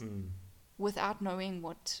things without knowing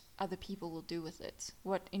what other people will do with it,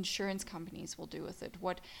 what insurance companies will do with it,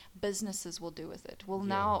 what businesses will do with it?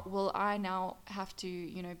 Will I now have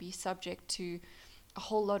to, be subject to a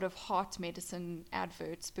whole lot of heart medicine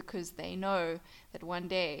adverts because they know that one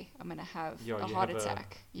day I'm going to have a heart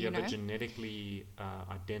attack? You have a genetically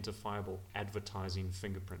identifiable advertising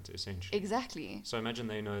fingerprint, essentially. Exactly. So imagine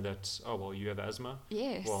they know that, you have asthma.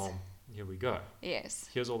 Yes. Well, here we go. Yes.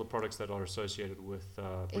 Here's all the products that are associated with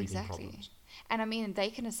breathing problems. And I mean, they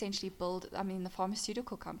can essentially build, the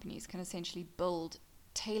pharmaceutical companies can essentially build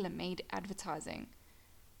tailor-made advertising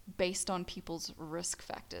based on people's risk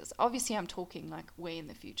factors. Obviously, I'm talking like way in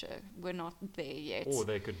the future. We're not there yet. Or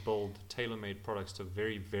they could build tailor-made products to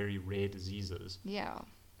very, very rare diseases. Yeah.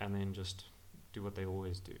 And then just do what they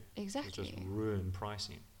always do. Exactly. Just ruin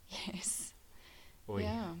pricing. Yes. Oy.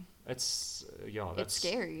 Yeah. It's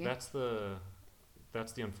scary. That's the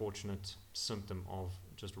unfortunate symptom of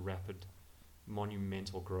just rapid,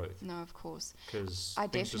 monumental growth. No, of course. Because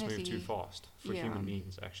things just move too fast for human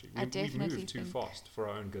beings, actually. We move too fast for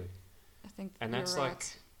our own good. I think and that's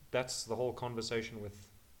right. That's the whole conversation with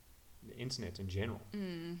the internet in general,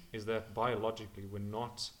 is that biologically we're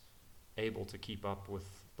not able to keep up with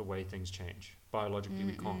the way things change. Biologically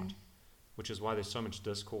we can't, which is why there's so much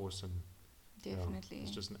discourse and definitely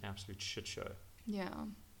it's just an absolute shit show. Yeah.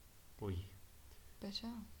 Oy. But yeah.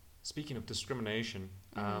 Speaking of discrimination,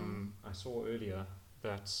 I saw earlier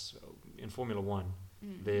that in Formula One,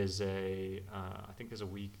 there's I think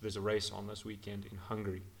there's a race on this weekend in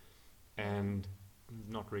Hungary, and I've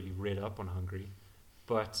not really read up on Hungary,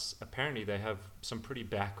 but apparently they have some pretty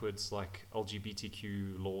backwards like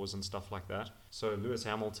LGBTQ laws and stuff like that. So Lewis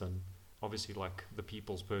Hamilton, obviously like the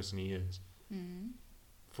people's person he is,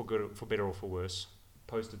 for better or for worse,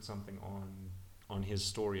 posted something on his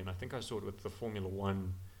story, and I think I saw it with the Formula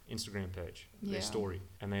One Instagram page, their story,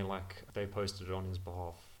 and they posted it on his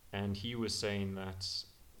behalf, and he was saying that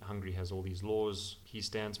Hungary has all these laws, he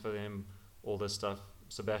stands for them, all this stuff.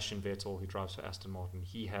 Sebastian Vettel, who drives for Aston Martin,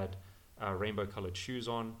 he had rainbow colored shoes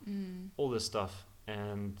on, all this stuff.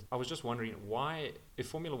 And I was just wondering why, if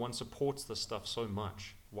Formula One supports this stuff so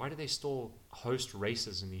much, why do they still host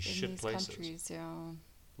races in these places? Countries, yeah.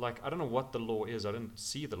 Like, I don't know what the law is, I didn't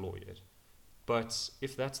see the law yet, but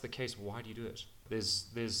if that's the case, why do you do it?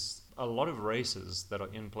 There's a lot of races that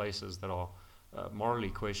are in places that are morally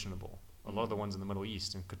questionable. A lot of the ones in the Middle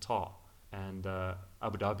East, in Qatar and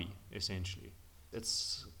Abu Dhabi, essentially.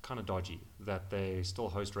 It's kind of dodgy that they still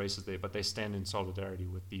host races there, but they stand in solidarity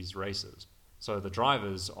with these races. So the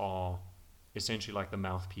drivers are essentially like the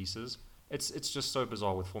mouthpieces. It's just so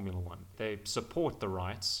bizarre with Formula One. They support the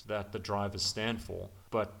rights that the drivers stand for,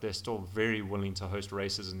 but they're still very willing to host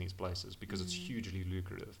races in these places because it's hugely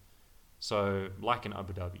lucrative. So, like in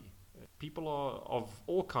Abu Dhabi, people of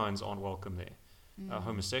all kinds aren't welcome there.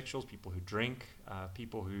 Homosexuals, people who drink,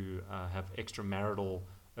 people who have extramarital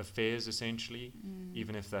affairs, essentially,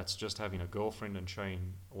 even if that's just having a girlfriend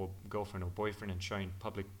or boyfriend and showing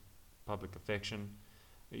public affection.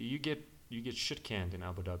 You get shit canned in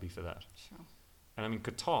Abu Dhabi for that. Sure. And I mean,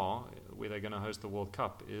 Qatar, where they're going to host the World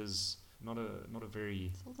Cup, is not a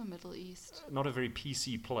very... It's all the Middle East. Not a very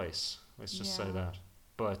PC place, let's just say that.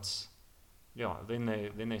 But, yeah, then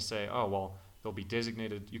they say, oh, well, they'll be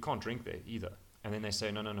designated... You can't drink there either. And then they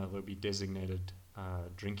say, no, there'll be designated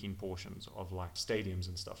drinking portions of, like, stadiums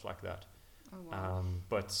and stuff like that. Oh, wow.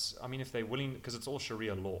 But, I mean, if they're willing... Because it's all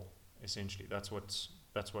Sharia law, essentially. That's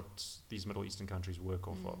what these Middle Eastern countries work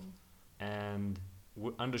off of. And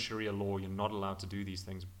under Sharia law, you're not allowed to do these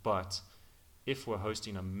things. But if we're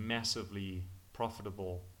hosting a massively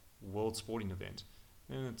profitable world sporting event,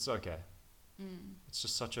 then it's okay. It's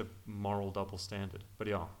just such a moral double standard. But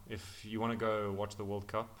yeah, if you want to go watch the World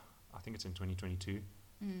Cup, I think it's in 2022,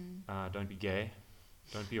 don't be gay.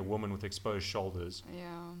 Don't be a woman with exposed shoulders.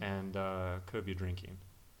 Yeah. And curb your drinking.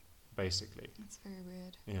 basically. It's very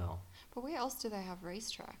weird. Yeah. But where else do they have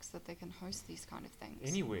racetracks that they can host these kind of things?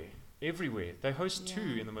 Anywhere. Everywhere. They host Yeah. 2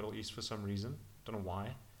 in the Middle East for some reason. Don't know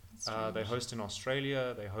why. That's They strange. host in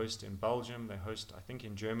Australia. They host in Belgium. They host, I think,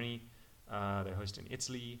 in Germany. They host in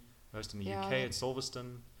Italy. They host in the Yeah, UK that- at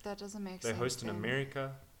Silverstone. That doesn't make They sense. host in then.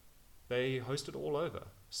 America. They host it all over.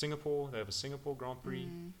 Singapore. They have a Singapore Grand Prix.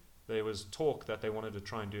 There was talk that they wanted to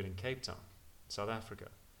try and do it in Cape Town, South Africa,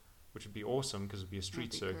 which would be awesome because it would be a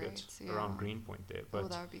street That'd be circuit great, around yeah. Greenpoint there. Oh, But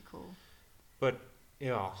that would be cool.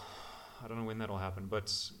 yeah, I don't know when that'll happen.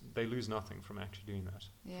 But they lose nothing from actually doing that,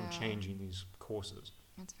 Yeah. from changing these courses,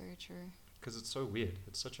 That's very true. because it's so weird.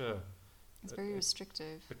 It's such a It's very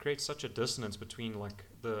restrictive. it creates such a dissonance between like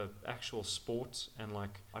the actual sport and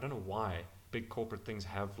like I don't know why big corporate things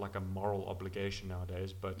have like a moral obligation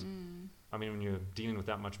nowadays, but I mean when you're dealing with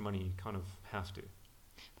that much money you kind of have to.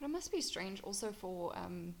 But it must be strange also for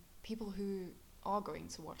people who are going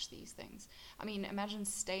to watch these things. I mean, imagine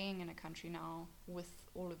staying in a country now with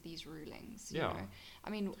all of these rulings. You Yeah. know? I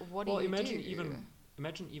mean, what Well, do you imagine do?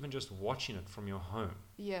 imagine even just watching it from your home.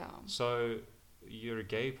 Yeah. So you're a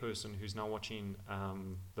gay person who's now watching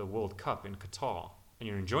the World Cup in Qatar and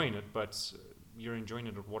you're enjoying it, but you're enjoying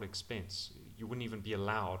it at what expense? You wouldn't even be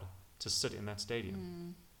allowed to sit in that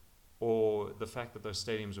stadium. Or the fact that those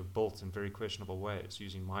stadiums were built in very questionable ways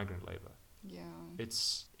using migrant labor. Yeah.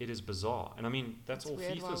 It is bizarre. And I mean, that's It's all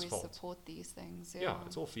weird why FIFA's we fault. support these things. Yeah,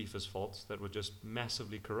 it's all FIFA's fault that were just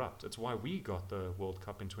massively corrupt. It's why we got the World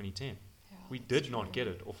Cup in 2010. Yeah, We that's did not true. get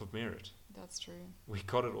it off of merit. That's true. We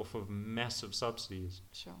got it off of massive subsidies.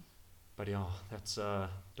 Sure. But yeah, that's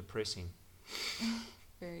depressing.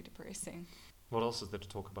 Very depressing. What else is there to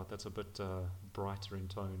talk about that's a bit brighter in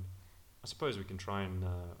tone? I suppose we can try and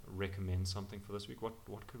recommend something for this week.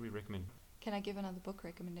 What could we recommend? Can I give another book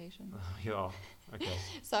recommendation? Yeah, okay.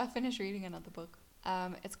 So I finished reading another book.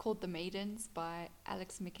 It's called The Maidens by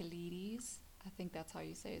Alex Michaelides. I think that's how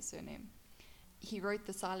you say his surname. He wrote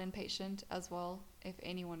The Silent Patient as well. If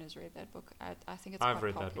anyone has read that book, I think it's I've quite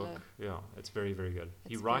read popular. that book. Yeah, it's very, very good.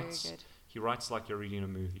 It's very good. He writes like you're reading a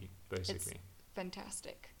movie, basically.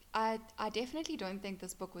 Fantastic. I definitely don't think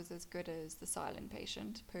this book was as good as The Silent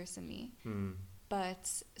Patient, personally.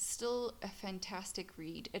 But still a fantastic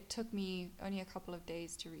read. It took me only a couple of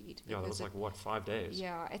days to read. Yeah, that was like, 5 days?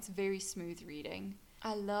 Yeah, it's very smooth reading.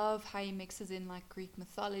 I love how he mixes in like Greek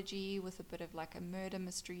mythology with a bit of like a murder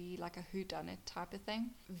mystery, like a whodunit type of thing.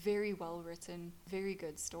 Very well written, very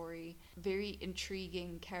good story, very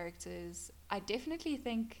intriguing characters. I definitely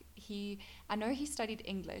think I know he studied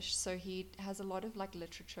English, so he has a lot of like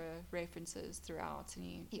literature references throughout, and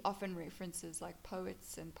he often references like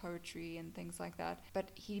poets and poetry and things like that. But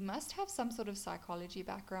he must have some sort of psychology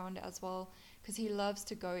background as well, because he loves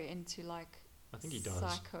to go into like I think he does.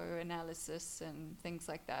 psychoanalysis and things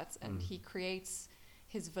like that, and he creates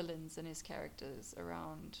his villains and his characters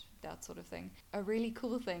around that sort of thing. A really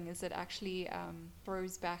cool thing is it actually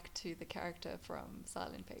throws back to the character from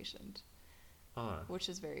Silent Patient, which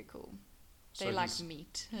is very cool. So They like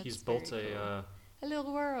meat. He's It's built very cool. A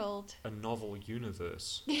little world. a novel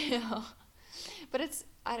universe. Yeah, but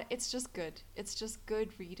it's just good. It's just good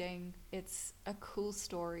reading. It's a cool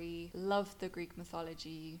story. Love the Greek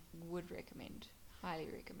mythology. Would recommend. Highly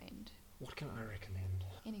recommend. What can I recommend?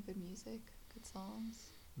 Any good music, good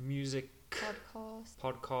songs, Music,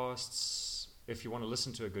 podcasts. If you want to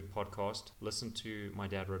listen to a good podcast, listen to My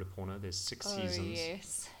Dad Wrote a Porno. There's 6 Oh seasons.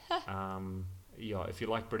 yes. Yeah, if you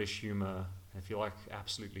like British humor, if you like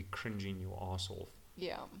absolutely cringing your arse off,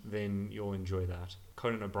 Yeah. then you'll enjoy that.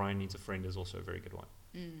 Conan O'Brien Needs a Friend is also a very good one.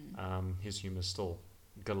 His humor is still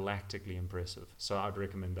galactically impressive, so I'd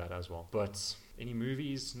recommend that as well. But any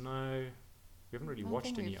movies? No, we haven't really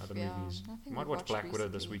watched any other movies. We might watch Black Widow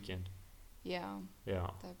this weekend. Yeah, Yeah,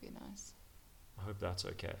 that'd be nice. I hope that's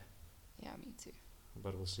okay, Yeah, me too.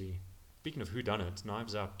 but we'll see. Speaking of whodunit,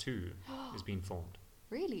 Knives Out 2 is being filmed.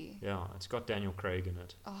 Really? Yeah, it's got Daniel Craig in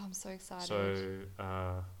it. Oh, I'm so excited.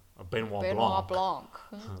 So Benoit Benoit Blanc.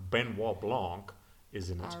 Blanc. Benoit Blanc is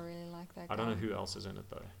in it. I really like that guy. I don't know who else is in it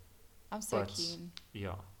though. I'm so but keen.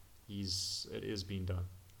 Yeah, it is being done. I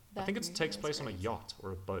That think it movie takes was place on a great. yacht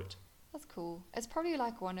or a boat. That's cool. It's probably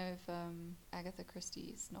like one of Agatha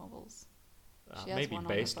Christie's novels. She has Maybe one on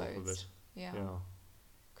the based off of boats. it. Yeah. Yeah.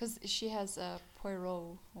 Because she has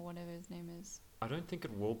Poirot, or whatever his name is. I don't think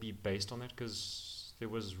it will be based on that because there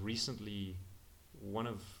was recently one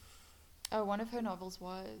of One of her novels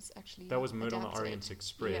was actually that was Murder on the adapted. Orient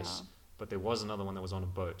Express, Yeah. but there was another one that was on a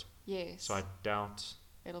boat. Yes. So I doubt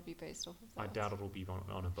It'll be based off of that. I doubt it'll be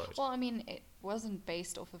on a boat. Well, I mean, it wasn't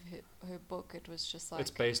based off of her book. It was just like...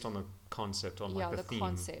 It's based on the concept, on like the theme. Yeah,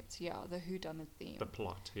 the concept. Yeah, the whodunit theme. The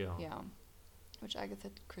plot, yeah. Yeah. Which Agatha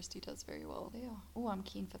Christie does very well. Yeah. Oh, I'm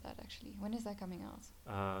keen for that, actually. When is that coming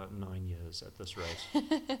out? 9 years at this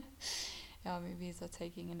rate. Yeah, movies are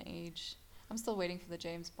taking an age. I'm still waiting for the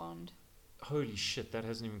James Bond. Holy shit, that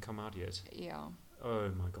hasn't even come out yet. Yeah. Oh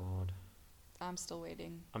my god. I'm still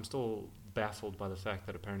waiting. I'm still baffled by the fact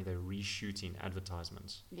that apparently they're reshooting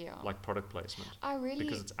advertisements. Yeah. Like product placement.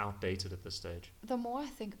 Because it's outdated at this stage. The more I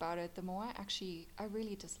think about it, the more I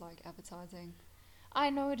really dislike advertising. I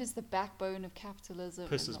know it is the backbone of capitalism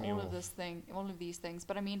and all of these things,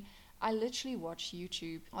 but I mean, I literally watch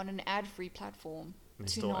YouTube on an ad-free platform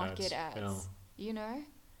to not get ads. Yeah. You know?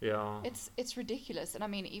 Yeah. It's ridiculous. And I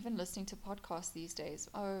mean, even listening to podcasts these days,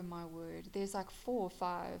 oh my word, there's like 4 or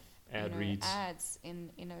 5 ads in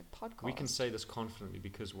a podcast. We can say this confidently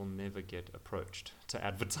because we'll never get approached to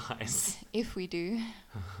advertise. If we do,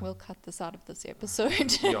 we'll cut this out of this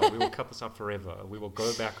episode. Yeah, we will cut this out forever. We will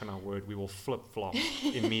go back on our word. We will flip-flop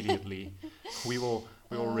immediately. We will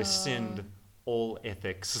rescind all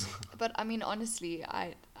ethics. But I mean, honestly,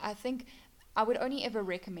 I think I would only ever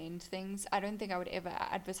recommend things. I don't think I would ever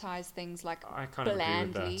advertise things like I kind of agree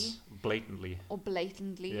with that.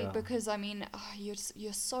 Blatantly. Yeah. Because I mean,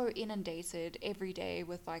 you're so inundated every day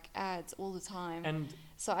with like ads all the time, and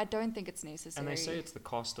so I don't think it's necessary. And they say it's the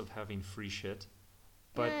cost of having free shit,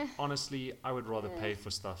 but honestly, I would rather pay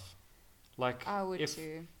for stuff. Like I would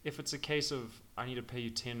too. If it's a case of I need to pay you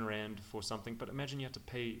 10 rand for something, but imagine you have to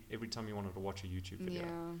pay every time you wanted to watch a YouTube video.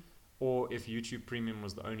 Yeah. Or if YouTube Premium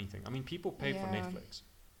was the only thing. I mean, people pay for Netflix.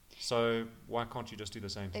 So why can't you just do the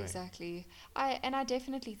same thing? Exactly. I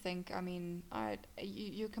definitely think, I mean,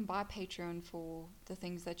 you can buy Patreon for the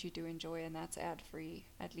things that you do enjoy, and that's ad-free,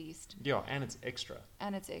 at least. Yeah, and it's extra.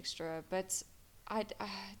 But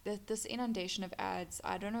this inundation of ads,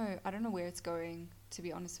 I don't know where it's going, to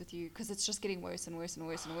be honest with you, because it's just getting worse and worse and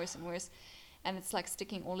worse and worse and worse. And it's like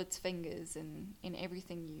sticking all its fingers in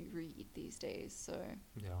everything you read these days. So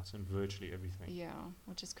yeah, it's in virtually everything. Yeah,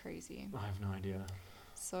 which is crazy. I have no idea.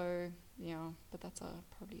 So yeah, but that's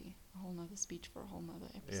probably a whole nother speech for a whole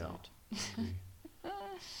nother episode. Yeah.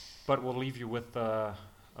 But we'll leave you with a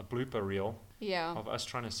blooper reel. Yeah. Of us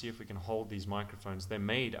trying to see if we can hold these microphones. They're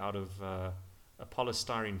made out of a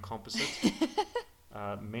polystyrene composite.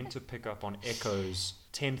 Meant to pick up on echoes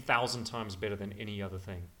 10,000 times better than any other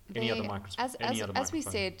thing. Any other microphone. As we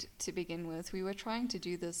said to begin with, we were trying to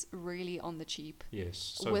do this really on the cheap. Yes.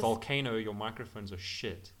 So Volcano, your microphones are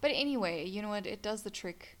shit. But anyway, you know what? It does the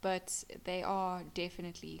trick, but they are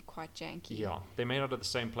definitely quite janky. Yeah. They're made out of the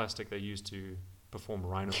same plastic they use to perform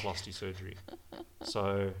rhinoplasty surgery.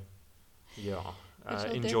 So, yeah.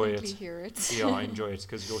 Enjoy it. Hear it. Yeah, enjoy it,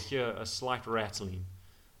 because you'll hear a slight rattling.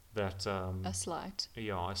 A slight.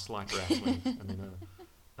 Yeah, a slight rattling. And then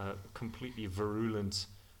a completely virulent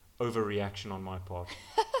overreaction on my part.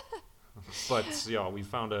 But yeah, we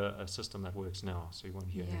found a system that works now, so you won't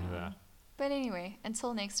hear any of that. But anyway,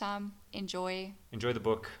 until next time, enjoy the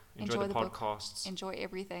book, enjoy the podcasts, enjoy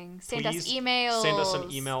everything. Send us emails. Send us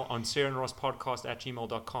an email on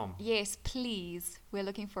sarahandrosspodcast@gmail.com. Yes, please. We're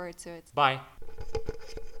looking forward to it. Bye.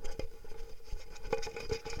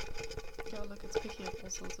 Oh, look, it's picking up all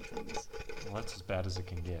sorts of things. Well, that's as bad as it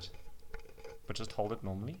can get. But just hold it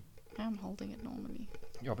normally. I'm holding it normally.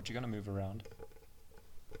 Yeah, but you're going to move around.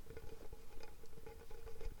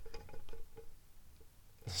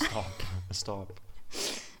 Stop. It's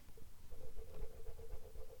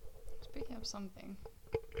picking up something.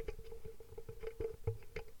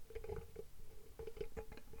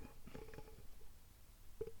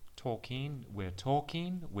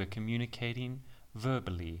 We're communicating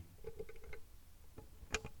verbally.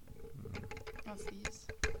 That's these.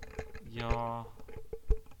 Yeah.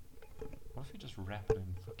 What if you just wrap it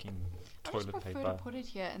in fucking toilet paper? I just prefer to put it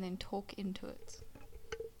here and then talk into it.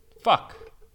 Fuck!